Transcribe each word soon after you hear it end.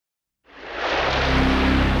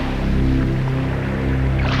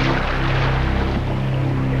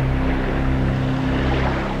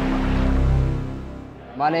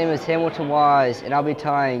name is Hamilton Wise, and I'll be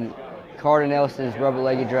tying Carter Nelson's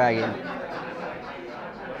rubber-legged dragon.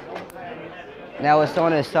 Now it's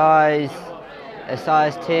on a size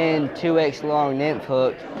 10, 2X long nymph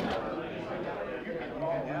hook.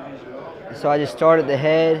 So I just start at the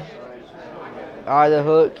head, eye of the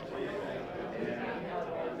hook,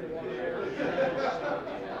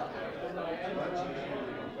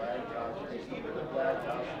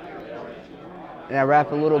 and I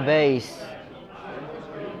wrap a little base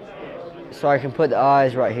so I can put the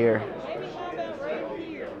eyes right here. Maybe how about right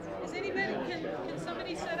here? Is anybody, can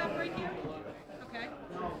somebody set up right here? Okay.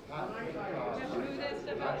 You have to move that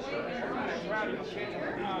stuff out of the way.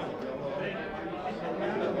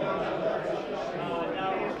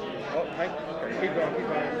 Oh, hey, keep going, keep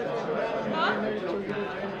going. Huh?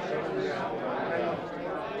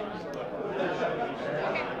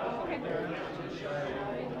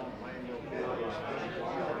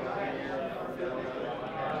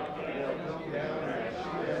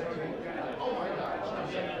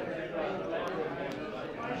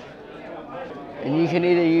 And you can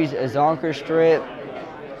either use a zonker strip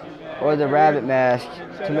or the rabbit mask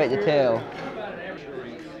to make the tail.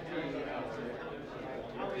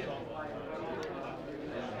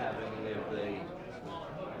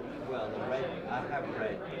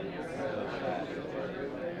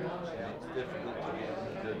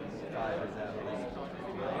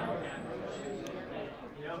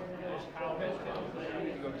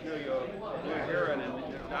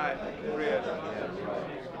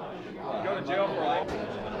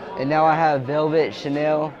 And now I have velvet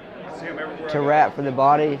Chanel to wrap for the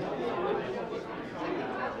body.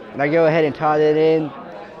 And I go ahead and tie that in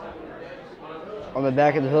on the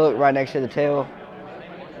back of the hook right next to the tail.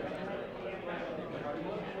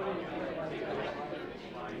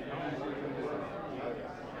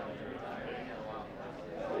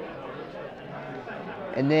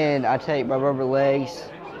 And then I take my rubber legs.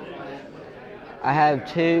 I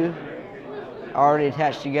have two already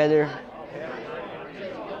attached together.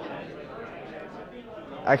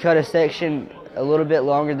 I cut a section a little bit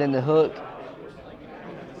longer than the hook.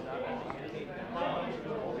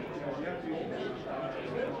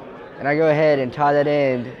 And I go ahead and tie that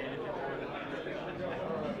end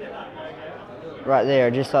right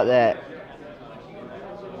there, just like that.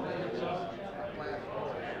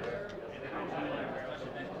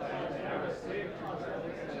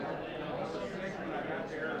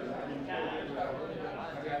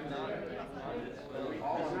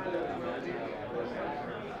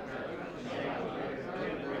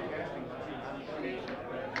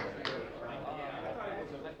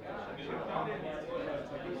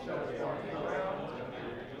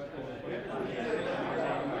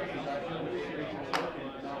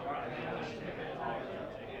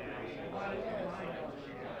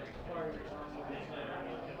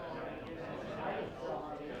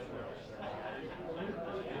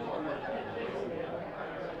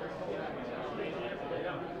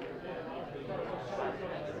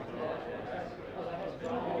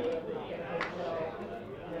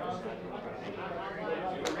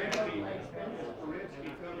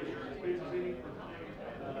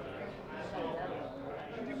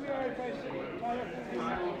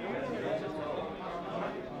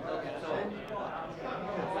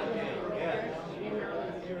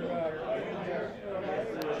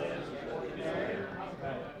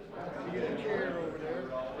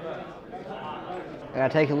 And I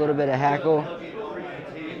take a little bit of hackle,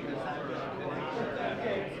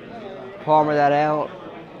 palmer that out.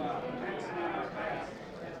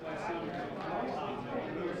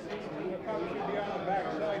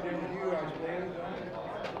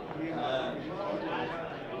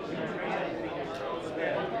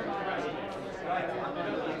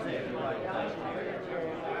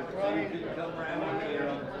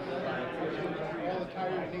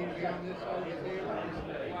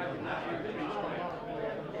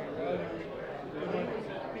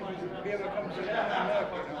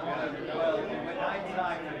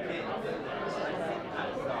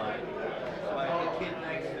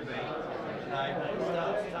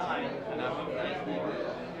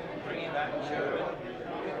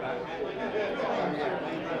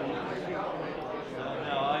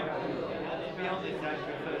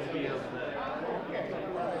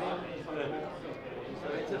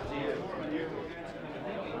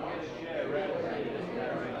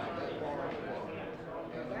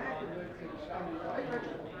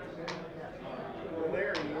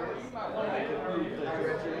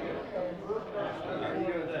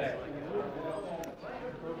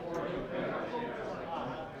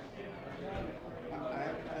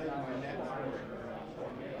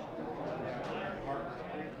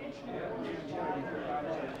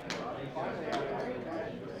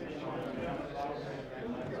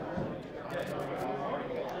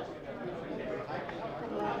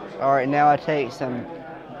 All right, now I take some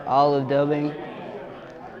olive dubbing.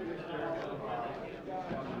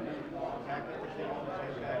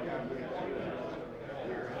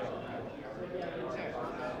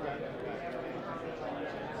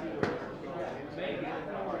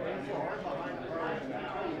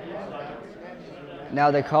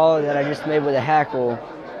 Now the collar that I just made with a hackle,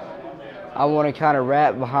 I want to kind of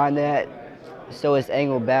wrap behind that so it's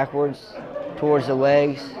angled backwards towards the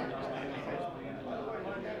legs.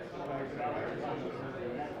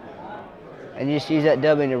 And you just use that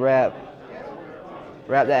dubbing to wrap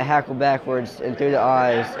that hackle backwards and through the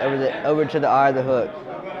eyes, over to the eye of the hook.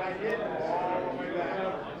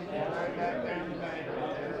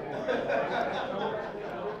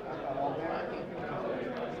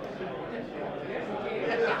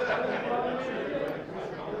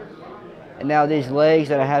 And now these legs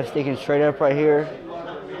that I have sticking straight up right here,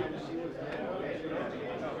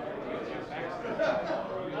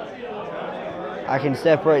 I can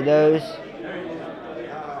separate those.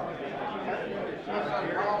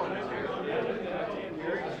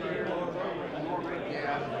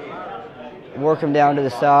 Work them down to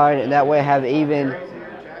the side, and that way I have even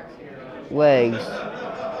legs.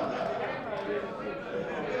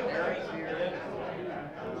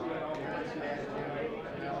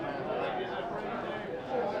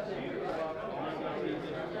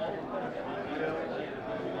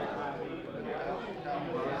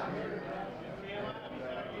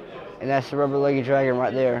 And that's the rubber-legged dragon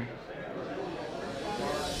right there.